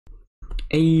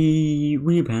Hey,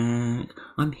 we're back.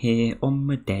 I'm here on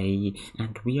Mudae,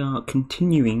 and we are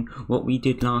continuing what we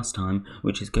did last time,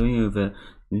 which is going over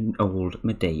old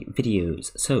Mudae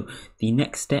videos. So the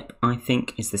next step, I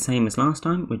think, is the same as last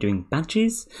time. We're doing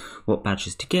badges, what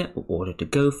badges to get, what order to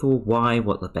go for, why,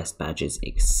 what the best badges,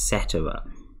 etc.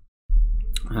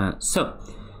 So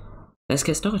let's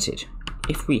get started.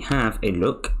 If we have a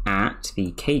look at the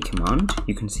K command,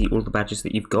 you can see all the badges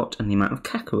that you've got and the amount of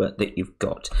Kakura that you've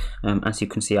got. As you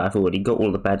can see, I've already got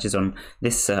all the badges on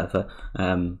this server,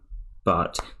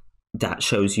 but that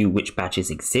shows you which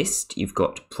badges exist. You've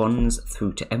got bronze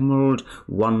through to emerald,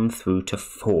 1 through to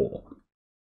 4.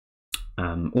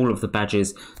 All of the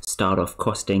badges start off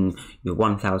costing your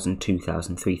 1,000,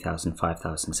 2,000, 3,000,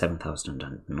 5,000, 7,000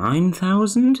 and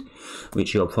 9,000,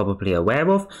 which you're probably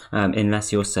aware of,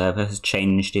 unless your server has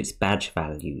changed its badge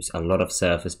values. A lot of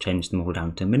servers change them all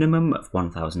down to minimum of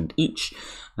 1,000 each.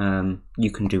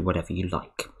 You can do whatever you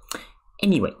like.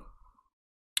 Anyway,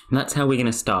 that's how we're going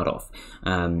to start off.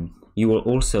 You will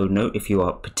also note, if you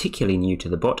are particularly new to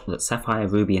the bot, that Sapphire,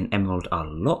 Ruby and Emerald are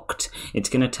locked. It's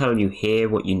going to tell you here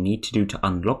what you need to do to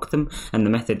unlock them, and the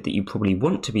method that you probably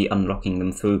want to be unlocking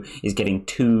them through is getting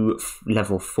 2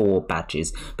 level 4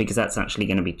 badges, because that's actually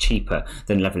going to be cheaper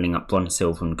than leveling up bronze,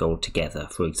 silver and gold together,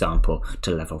 for example,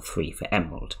 to level 3 for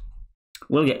Emerald.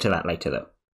 We'll get to that later though.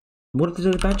 What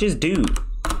do the badges do?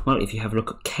 Well, if you have a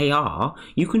look at KR,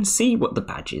 you can see what the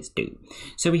badges do.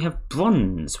 So we have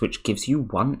bronze, which gives you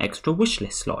 1 extra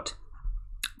wishlist slot.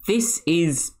 This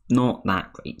is not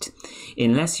that great.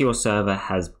 Unless your server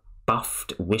has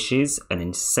buffed wishes an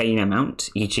insane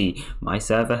amount, e.g. my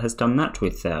server has done that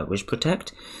with Wish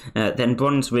Protect, then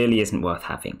bronze really isn't worth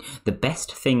having. The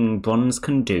best thing bronze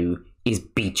can do is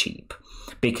be cheap,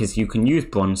 because you can use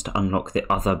bronze to unlock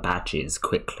the other badges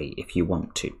quickly if you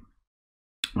want to.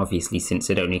 Obviously, since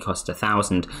it only costs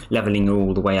 1,000, leveling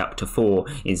all the way up to 4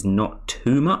 is not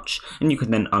too much, and you can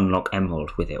then unlock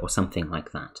Emerald with it or something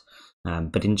like that.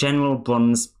 But in general,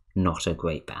 bronze, not a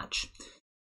great badge.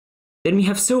 Then we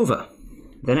have silver,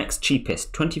 the next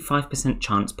cheapest, 25%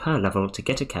 chance per level to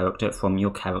get a character from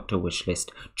your character wish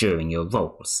list during your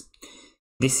rolls.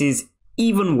 This is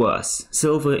even worse.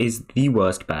 Silver is the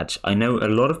worst badge. I know a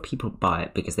lot of people buy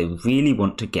it because they really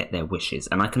want to get their wishes,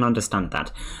 and I can understand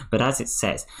that. But as it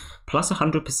says, plus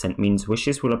 100% means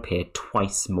wishes will appear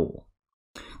twice more.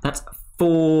 That's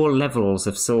 4 levels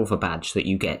of silver badge that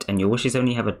you get, and your wishes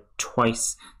only have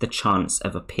twice the chance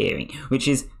of appearing, which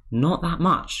is not that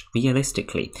much,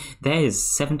 realistically. There's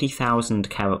 70,000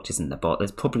 characters in the bot.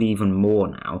 There's probably even more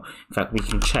now. In fact, we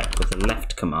can check with the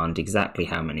left command exactly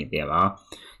how many there are.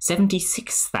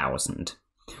 76,000.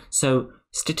 So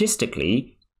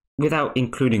statistically, without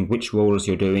including which roles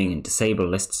you're doing and disable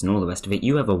lists and all the rest of it,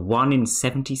 you have a 1 in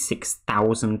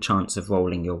 76,000 chance of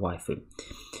rolling your waifu.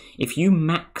 If you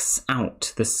max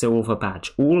out the silver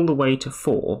badge all the way to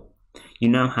 4, you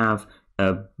now have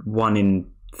a 1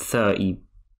 in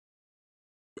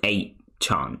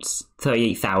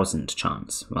 38,000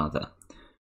 chance rather,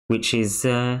 which is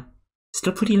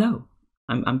still pretty low.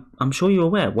 I'm sure you're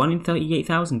aware, 1 in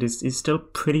 38,000 is still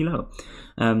pretty low.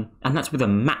 And that's with a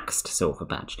maxed silver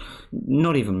badge.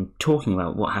 Not even talking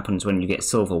about what happens when you get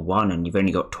silver 1 and you've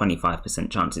only got 25%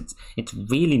 chance. It's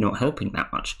really not helping that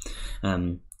much.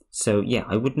 So yeah,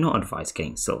 I would not advise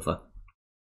getting silver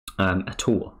at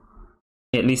all.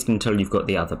 At least until you've got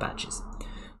the other badges.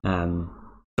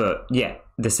 But yeah,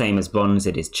 the same as bronze,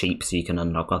 it is cheap, so you can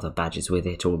unlock other badges with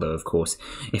it. Although, of course,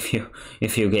 if you're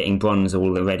getting bronze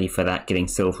all ready for that, getting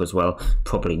silver as well,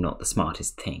 probably not the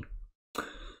smartest thing.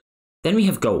 Then we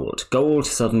have gold. Gold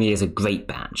suddenly is a great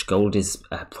badge. Gold is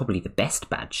probably the best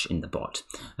badge in the bot.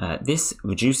 This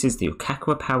reduces the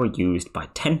Kakura power used by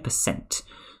 10%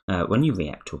 when you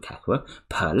react to a Kakura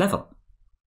per level.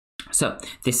 So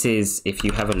this is, if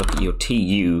you have a look at your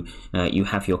TU, you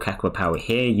have your Kakura power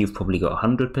here. You've probably got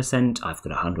 100%, I've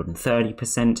got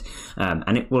 130%,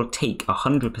 and it will take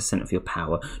 100% of your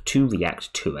power to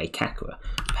react to a Kakura.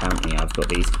 Apparently I've got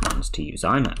these commands to use.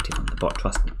 I'm active on the bot,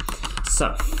 trust me.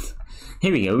 So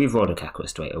here we go, we've rolled a Kakura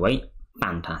straight away.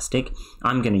 Fantastic.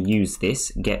 I'm going to use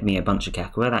this, get me a bunch of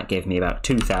Kakura. That gave me about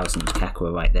 2,000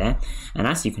 Kakura right there. And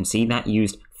as you can see, that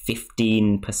used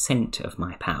 15% of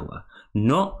my power.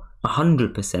 Not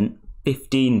 100%,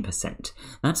 15%.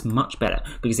 That's much better,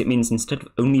 because it means instead of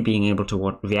only being able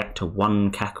to react to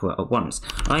one Kakura at once,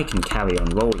 I can carry on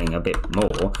rolling a bit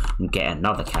more and get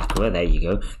another Kakura, there you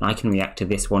go, and I can react to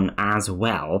this one as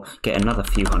well, get another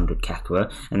few hundred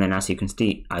Kakura, and then as you can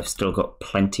see, I've still got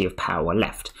plenty of power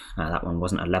left. That one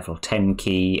wasn't a level 10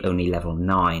 key, only level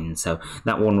 9, so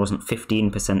that one wasn't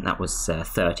 15%, that was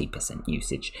 30%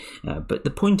 usage. But the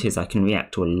point is I can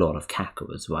react to a lot of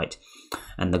Kakuras, right?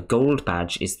 And the gold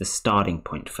badge is the starting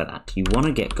point for that. You want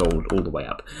to get gold all the way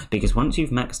up, because once you've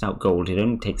maxed out gold, it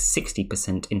only takes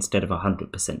 60% instead of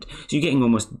 100%. So you're getting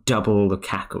almost double the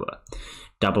Kakura.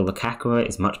 Double the Kakura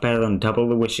is much better than double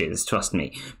the wishes, trust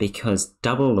me, because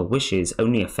double the wishes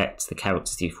only affects the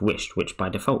characters you've wished, which by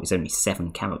default is only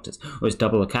 7 characters, whereas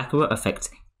double the Kakura affects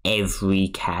every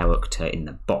character in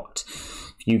the bot.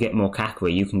 If you get more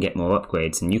Kakura, you can get more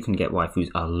upgrades, and you can get waifus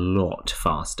a lot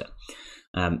faster.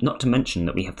 Not to mention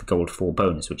that we have the gold 4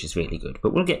 bonus, which is really good,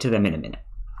 but we'll get to them in a minute.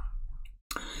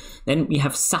 Then we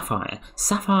have Sapphire.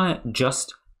 Sapphire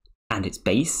just, and its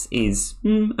base is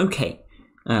okay.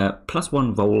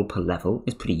 +1 roll per level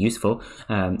is pretty useful.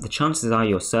 The chances are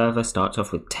your server starts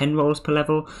off with 10 rolls per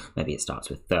level. Maybe it starts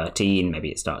with 13,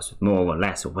 maybe it starts with more or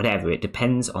less or whatever. It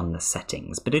depends on the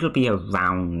settings, but it'll be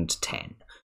around 10,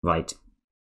 right?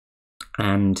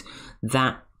 And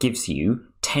that gives you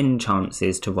 10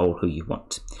 chances to roll who you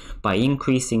want. By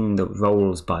increasing the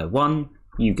rolls by 1,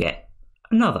 you get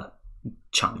another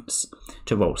chance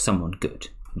to roll someone good,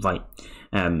 right?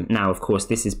 Now, of course,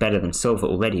 this is better than silver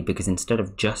already, because instead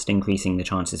of just increasing the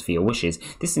chances for your wishes,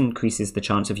 this increases the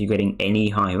chance of you getting any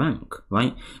high rank,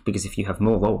 right? Because if you have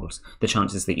more rolls, the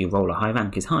chances that you roll a high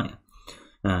rank is higher.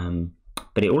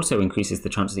 But it also increases the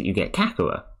chances that you get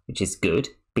Kakura, which is good,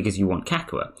 because you want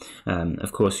Kakura.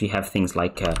 Of course, we have things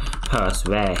like Purse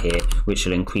Rare here, which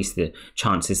will increase the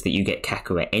chances that you get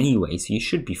Kakura anyway, so you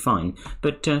should be fine.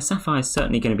 But Sapphire is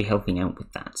certainly going to be helping out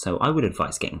with that, so I would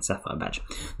advise getting Sapphire badge.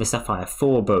 The Sapphire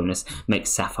 4 bonus makes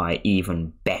Sapphire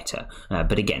even better,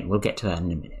 but again, we'll get to that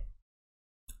in a minute.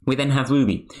 We then have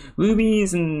Ruby. Ruby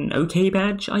is an okay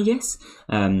badge, I guess.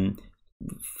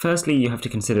 Firstly, you have to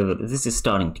consider that this is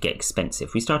starting to get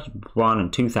expensive. We started with 1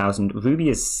 and 2,000. Ruby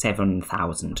is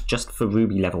 7,000 just for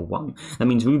Ruby level 1. That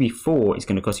means Ruby 4 is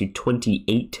going to cost you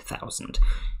 28,000.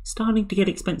 Starting to get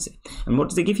expensive. And what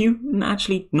does it give you?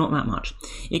 Actually, not that much.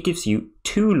 It gives you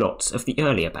 2 lots of the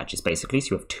earlier badges, basically.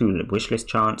 So you have 2 wishlist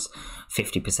chance,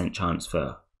 50% chance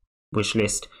for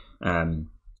wishlist,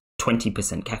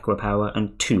 20% Kakura power,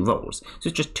 and 2 rolls. So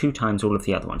it's just 2 times all of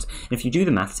the other ones. And if you do the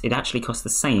maths, it actually costs the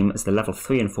same as the level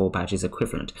 3 and 4 badges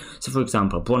equivalent. So for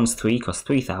example, Bronze 3 costs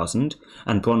 3,000,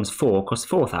 and Bronze 4 costs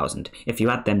 4,000. If you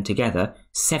add them together,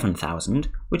 7,000,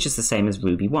 which is the same as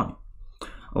Ruby 1.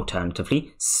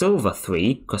 Alternatively, Silver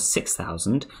 3 costs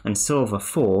 6,000, and Silver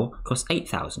 4 costs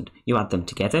 8,000. You add them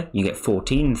together, you get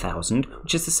 14,000,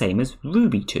 which is the same as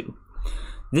Ruby 2.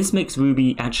 This makes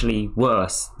Ruby actually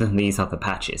worse than these other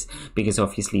patches, because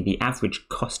obviously the average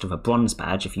cost of a bronze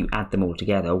badge, if you add them all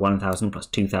together, 1,000 plus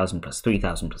 2,000 plus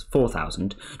 3,000 plus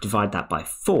 4,000, divide that by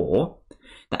 4,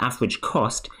 the average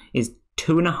cost is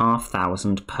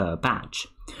 2,500 per badge.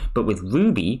 But with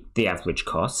Ruby, the average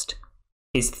cost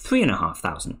is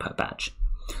 3,500 per badge.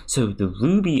 So the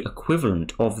Ruby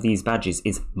equivalent of these badges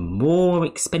is more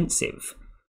expensive.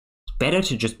 It's better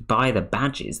to just buy the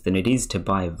badges than it is to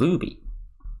buy Ruby.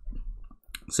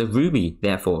 So Ruby,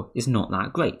 therefore, is not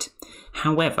that great.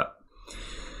 However,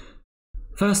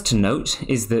 first to note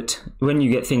is that when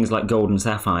you get things like Gold and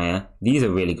Sapphire, these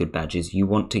are really good badges. You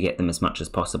want to get them as much as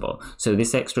possible. So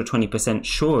this extra 20%,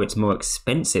 sure, it's more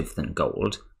expensive than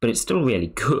Gold, but it's still really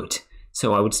good.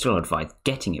 So I would still advise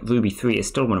getting it. Ruby 3 is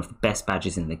still one of the best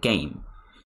badges in the game,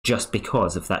 just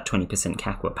because of that 20%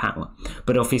 Kakura power.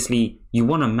 But obviously, you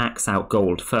want to max out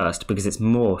Gold first, because it's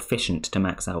more efficient to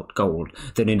max out Gold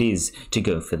than it is to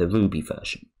go for the Ruby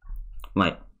version.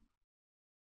 Right.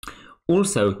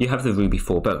 Also, you have the Ruby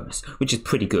 4 bonus, which is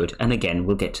pretty good, and again,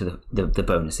 we'll get to the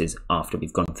bonuses after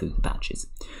we've gone through the badges.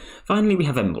 Finally, we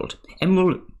have Emerald.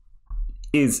 Emerald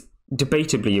is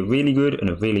debatably a really good and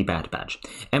a really bad badge.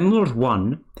 Emerald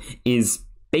 1 is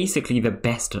basically the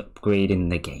best upgrade in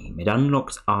the game. It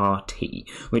unlocks RT,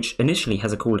 which initially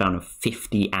has a cooldown of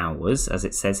 50 hours, as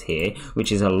it says here,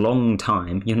 which is a long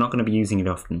time. You're not going to be using it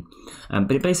often,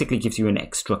 but it basically gives you an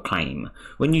extra claim.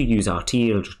 When you use RT,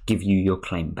 it'll just give you your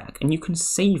claim back, and you can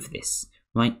save this,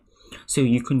 right? So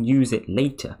you can use it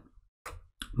later,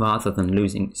 rather than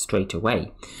losing it straight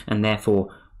away, and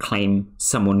therefore claim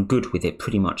someone good with it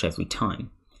pretty much every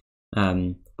time.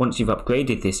 Once you've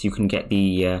upgraded this, you can get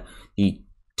the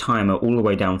timer all the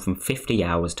way down from 50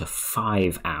 hours to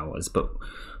 5 hours, but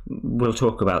we'll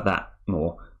talk about that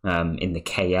more in the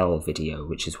KL video,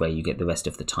 which is where you get the rest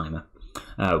of the timer.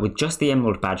 With just the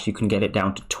Emerald badge, you can get it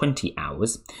down to 20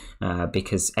 hours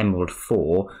because Emerald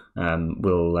 4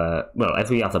 well,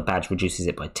 every other badge reduces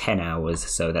it by 10 hours,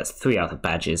 so that's 3 other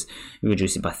badges. You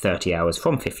reduce it by 30 hours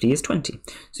from 50 is 20.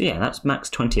 So yeah, that's max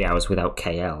 20 hours without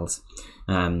KLs.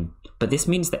 But this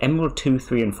means that Emerald 2,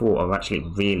 3 and 4 are actually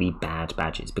really bad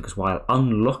badges, because while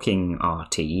unlocking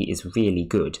RT is really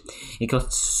good, it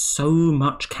costs so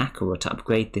much Kakara to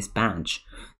upgrade this badge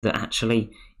that actually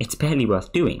it's barely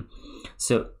worth doing.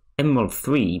 So Emerald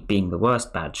 3 being the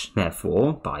worst badge,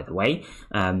 therefore, by the way,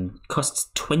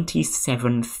 costs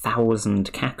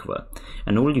 27,000 Kakara,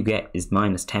 and all you get is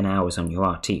minus 10 hours on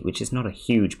your RT, which is not a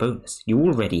huge bonus. You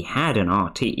already had an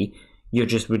RT, you're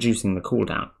just reducing the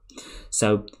cooldown.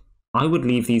 So I would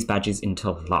leave these badges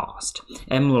until last.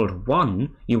 Emerald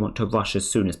 1 you want to rush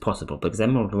as soon as possible, because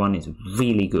Emerald 1 is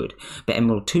really good, but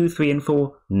Emerald 2, 3 and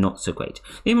 4 not so great.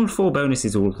 The Emerald 4 bonus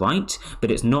is alright, but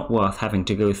it's not worth having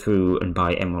to go through and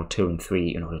buy Emerald 2 and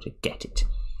 3 in order to get it.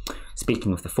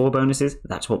 Speaking of the 4 bonuses,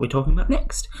 that's what we're talking about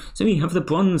next. So we have the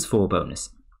Bronze 4 bonus.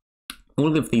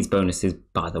 All of these bonuses,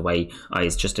 by the way,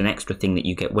 is just an extra thing that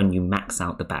you get when you max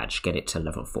out the badge, get it to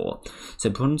level 4. So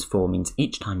Bronze 4 means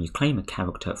each time you claim a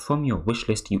character from your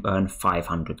wishlist, you earn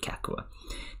 500 Kakara.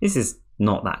 This is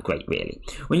not that great, really.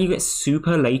 When you get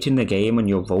super late in the game, when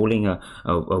you're rolling a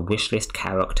wishlist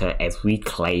character every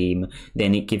claim,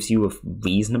 then it gives you a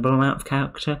reasonable amount of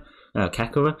Kakara,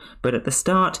 but at the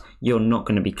start you're not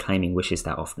going to be claiming wishes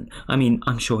that often. I mean,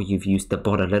 I'm sure you've used the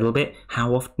bot a little bit.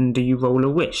 How often do you roll a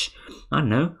wish? I don't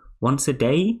know, once a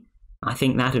day? I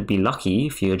think that'd be lucky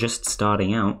if you're just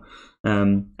starting out,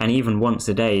 and even once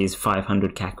a day is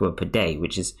 500 Kakara per day,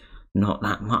 which is not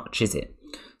that much, is it?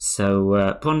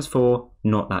 So Bronze 4,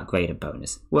 not that great a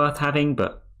bonus. Worth having,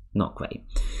 but not great.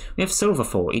 We have Silver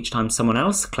 4. Each time someone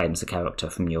else claims a character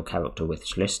from your character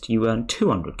wish list, you earn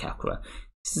 200 Kakara.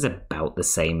 This is about the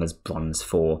same as Bronze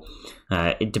 4.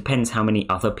 It depends how many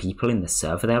other people in the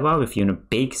server there are. If you're in a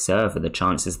big server, the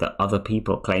chances that other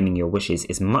people claiming your wishes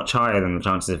is much higher than the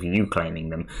chances of you claiming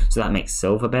them, so that makes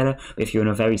Silver better. But if you're in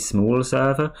a very small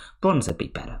server, Bronze would be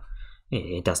better.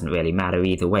 It doesn't really matter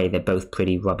either way, they're both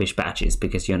pretty rubbish badges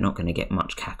because you're not going to get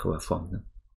much Kakara from them.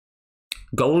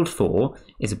 Gold 4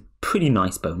 is a pretty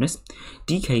nice bonus.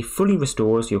 DK fully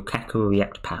restores your Kakara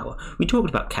React power. We talked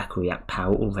about Kakara React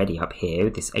power already up here,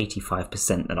 this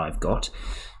 85% that I've got.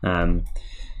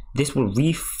 This will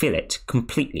refill it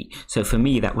completely. So for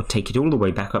me, that would take it all the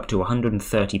way back up to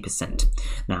 130%.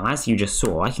 Now, as you just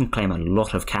saw, I can claim a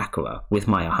lot of Kakara with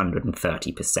my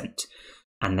 130%.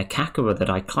 And the Kakara that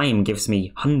I claim gives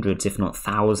me hundreds, if not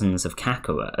thousands, of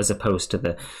Kakara, as opposed to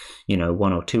the,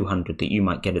 100 or 200 that you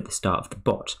might get at the start of the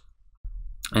bot.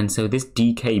 And so this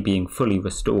DK being fully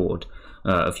restored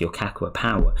of your Kakara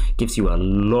power gives you a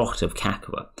lot of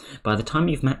Kakara. By the time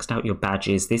you've maxed out your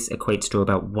badges, this equates to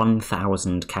about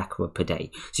 1,000 Kakara per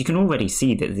day. So you can already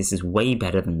see that this is way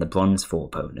better than the Bronze 4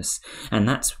 bonus, and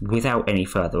that's without any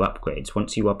further upgrades.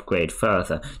 Once you upgrade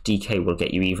further, DK will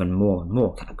get you even more and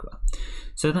more Kakara.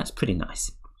 So that's pretty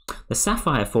nice. The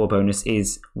Sapphire 4 bonus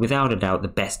is, without a doubt, the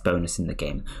best bonus in the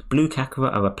game. Blue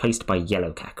Kakara are replaced by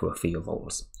yellow Kakara for your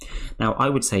rolls. Now, I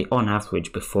would say, on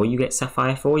average, before you get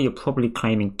Sapphire 4, you're probably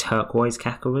claiming turquoise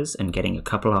Kakaras and getting a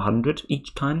couple of hundred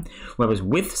each time, whereas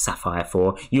with Sapphire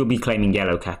 4, you'll be claiming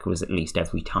yellow Kakaras at least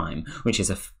every time, which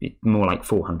is more like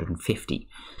 450.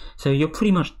 So you're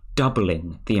pretty much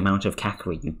doubling the amount of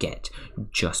Kakara you get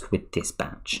just with this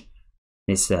badge.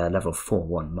 This level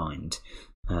 4-1 mind.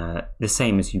 The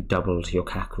same as you doubled your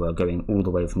Kakara going all the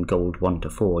way from Gold 1 to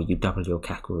 4, you double your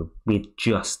Kakara with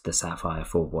just the Sapphire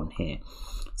 4 one here.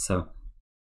 So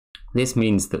this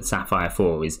means that Sapphire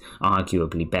 4 is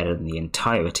arguably better than the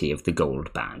entirety of the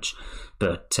Gold badge,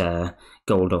 but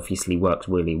Gold obviously works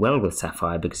really well with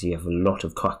Sapphire because you have a lot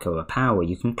of Kakara power.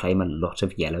 You can claim a lot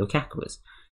of yellow Kakaras.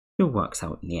 It all works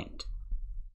out in the end.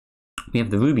 We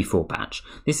have the Ruby 4 badge.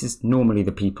 This is normally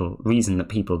the reason that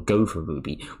people go for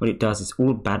Ruby. What it does is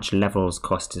all badge levels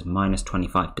cost is minus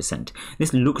 25%.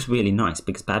 This looks really nice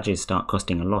because badges start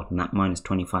costing a lot and that minus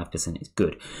 25% is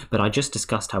good. But I just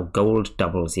discussed how Gold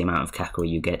doubles the amount of Kakara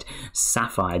you get.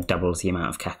 Sapphire doubles the amount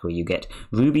of Kakara you get.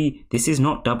 Ruby, this is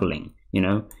not doubling,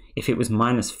 If it was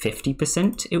minus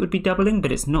 50%, it would be doubling,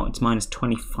 but it's not. It's minus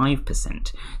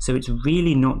 25%. So it's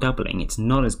really not doubling. It's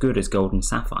not as good as Gold and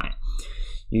Sapphire.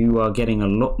 You are getting a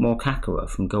lot more Kakara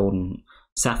from Gold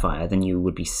Sapphire than you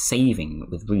would be saving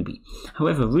with Ruby.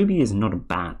 However, Ruby is not a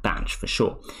bad badge for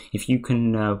sure. If you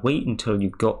can wait until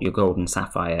you've got your Gold and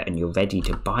Sapphire and you're ready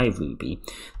to buy Ruby,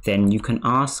 then you can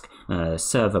ask a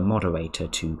server moderator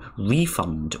to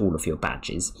refund all of your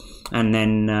badges, and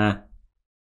then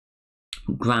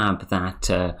grab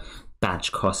that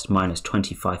badge cost minus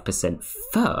 25%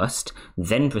 first,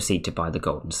 then proceed to buy the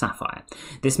Gold and Sapphire.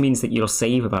 This means that you'll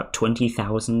save about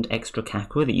 20,000 extra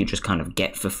Kakura that you just kind of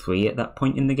get for free at that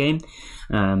point in the game,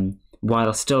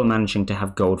 while still managing to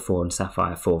have Gold 4 and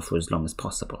Sapphire 4 for as long as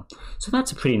possible. So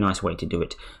that's a pretty nice way to do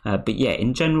it. But yeah,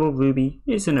 in general, Ruby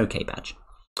is an okay badge.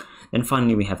 Then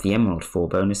finally we have the Emerald 4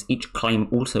 bonus. Each claim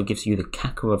also gives you the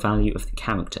Kakura value of the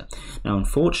character. Now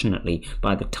unfortunately,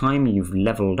 by the time you've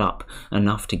leveled up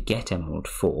enough to get Emerald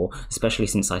 4, especially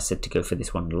since I said to go for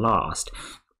this one last,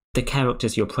 the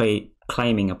characters you're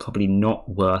claiming are probably not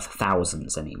worth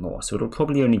thousands anymore. So it'll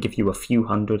probably only give you a few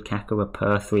hundred Kakura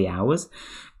per 3 hours,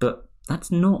 but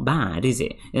that's not bad, is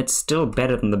it? It's still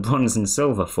better than the Bronze and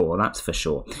Silver 4, that's for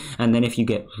sure. And then if you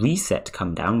get Reset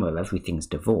come down, where everything's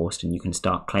divorced, and you can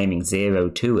start claiming 0,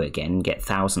 2 again, get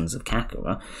thousands of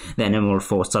Kakura, then Emerald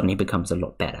 4 suddenly becomes a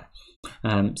lot better.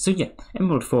 So yeah,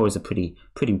 Emerald 4 is a pretty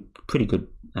good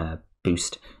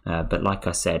boost, but like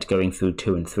I said, going through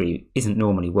 2 and 3 isn't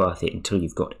normally worth it until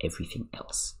you've got everything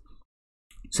else.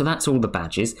 So that's all the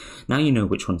badges. Now you know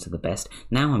which ones are the best.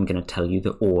 Now I'm going to tell you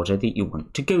the order that you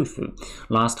want to go through.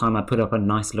 Last time I put up a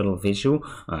nice little visual.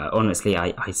 Honestly,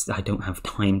 I don't have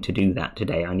time to do that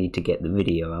today. I need to get the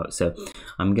video out. So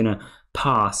I'm going to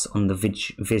pass on the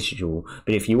visual.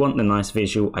 But if you want the nice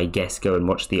visual, I guess go and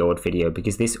watch the old video,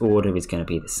 because this order is going to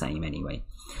be the same anyway.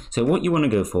 So what you want to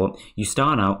go for, you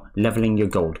start out leveling your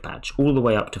gold badge all the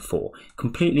way up to 4.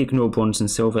 Completely ignore bronze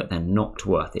and silver, they're not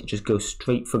worth it. Just go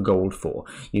straight for gold 4.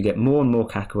 You get more and more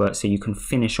Kakura so you can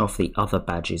finish off the other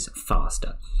badges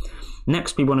faster.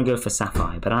 Next we want to go for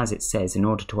Sapphire, but as it says, in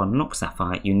order to unlock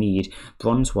Sapphire you need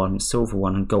Bronze 1, Silver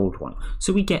 1 and Gold 1.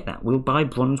 So we get that. We'll buy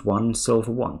Bronze 1,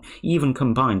 Silver 1. Even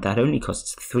combined that only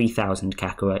costs 3,000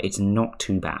 Kakura. It's not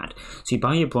too bad. So you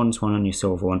buy your Bronze 1 and your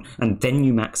Silver 1 and then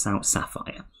you max out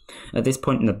Sapphire. At this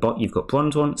point in the bot you've got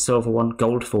Bronze 1, Silver 1,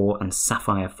 Gold 4 and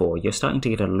Sapphire 4. You're starting to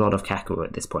get a lot of Kakura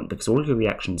at this point because all your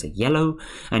reactions are yellow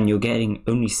and you're getting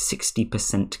only 60%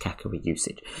 Kakura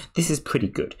usage. This is pretty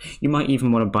good. You might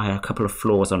even want to buy a couple of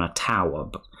floors on a tower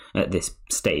at this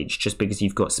stage just because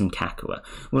you've got some Kakura.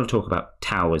 We'll talk about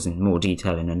towers in more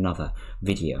detail in another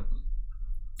video.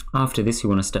 After this you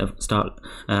want to start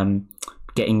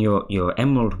getting your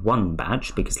Emerald 1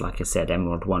 badge, because like I said,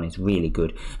 Emerald 1 is really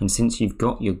good, and since you've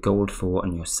got your Gold 4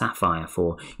 and your Sapphire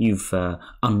 4, you've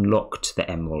unlocked the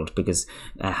Emerald, because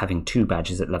having 2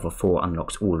 badges at level 4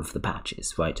 unlocks all of the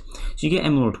badges, right? So you get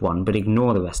Emerald 1, but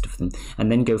ignore the rest of them,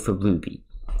 and then go for Ruby.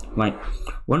 Right,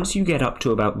 once you get up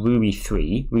to about Ruby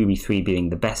 3 being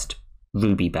the best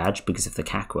Ruby badge because of the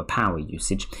Kakura power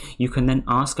usage, you can then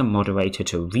ask a moderator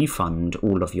to refund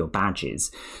all of your badges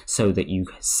so that you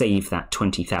save that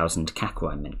 20,000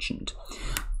 Kakura I mentioned.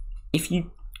 If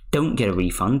you don't get a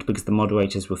refund because the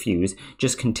moderators refuse,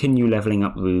 just continue leveling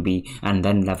up Ruby and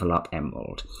then level up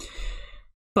Emerald.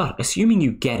 But assuming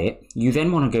you get it, you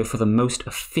then want to go for the most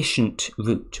efficient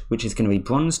route, which is going to be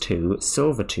Bronze 2,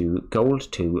 Silver 2,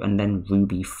 Gold 2, and then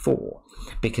Ruby 4,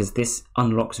 because this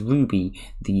unlocks Ruby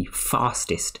the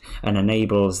fastest and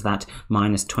enables that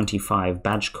minus 25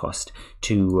 badge cost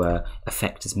to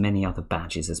affect as many other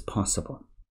badges as possible.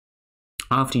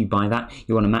 After you buy that,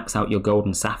 you want to max out your Gold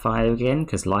and Sapphire again,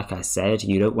 because like I said,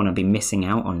 you don't want to be missing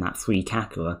out on that free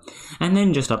Kakura, and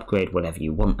then just upgrade whatever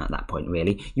you want at that point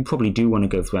really. You probably do want to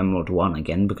go for Emerald 1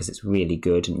 again, because it's really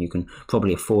good and you can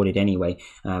probably afford it anyway,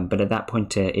 but at that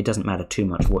point it doesn't matter too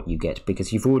much what you get,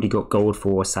 because you've already got Gold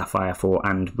 4, Sapphire 4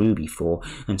 and Ruby 4,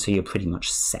 and so you're pretty much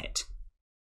set.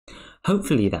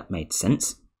 Hopefully that made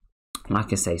sense.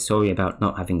 Like I say, sorry about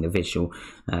not having the visual,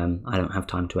 I don't have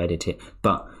time to edit it,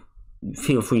 but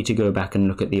feel free to go back and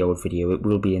look at the old video. It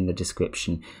will be in the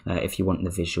description if you want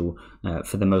the visual.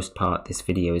 For the most part, this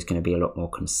video is going to be a lot more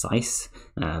concise,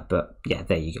 but yeah,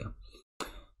 there you go.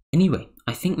 Anyway,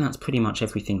 I think that's pretty much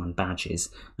everything on badges.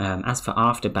 As for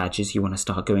after badges, you want to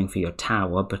start going for your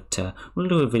tower, but we'll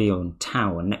do a video on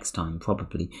tower next time,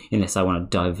 probably, unless I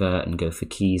want to divert and go for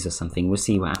keys or something. We'll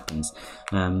see what happens.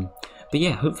 But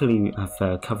yeah, hopefully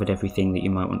I've covered everything that you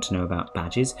might want to know about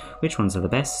badges, which ones are the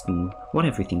best, and what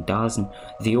everything does, and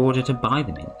the order to buy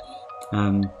them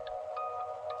in.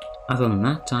 Other than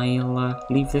that, I'll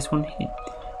leave this one here.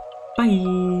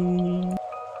 Bye!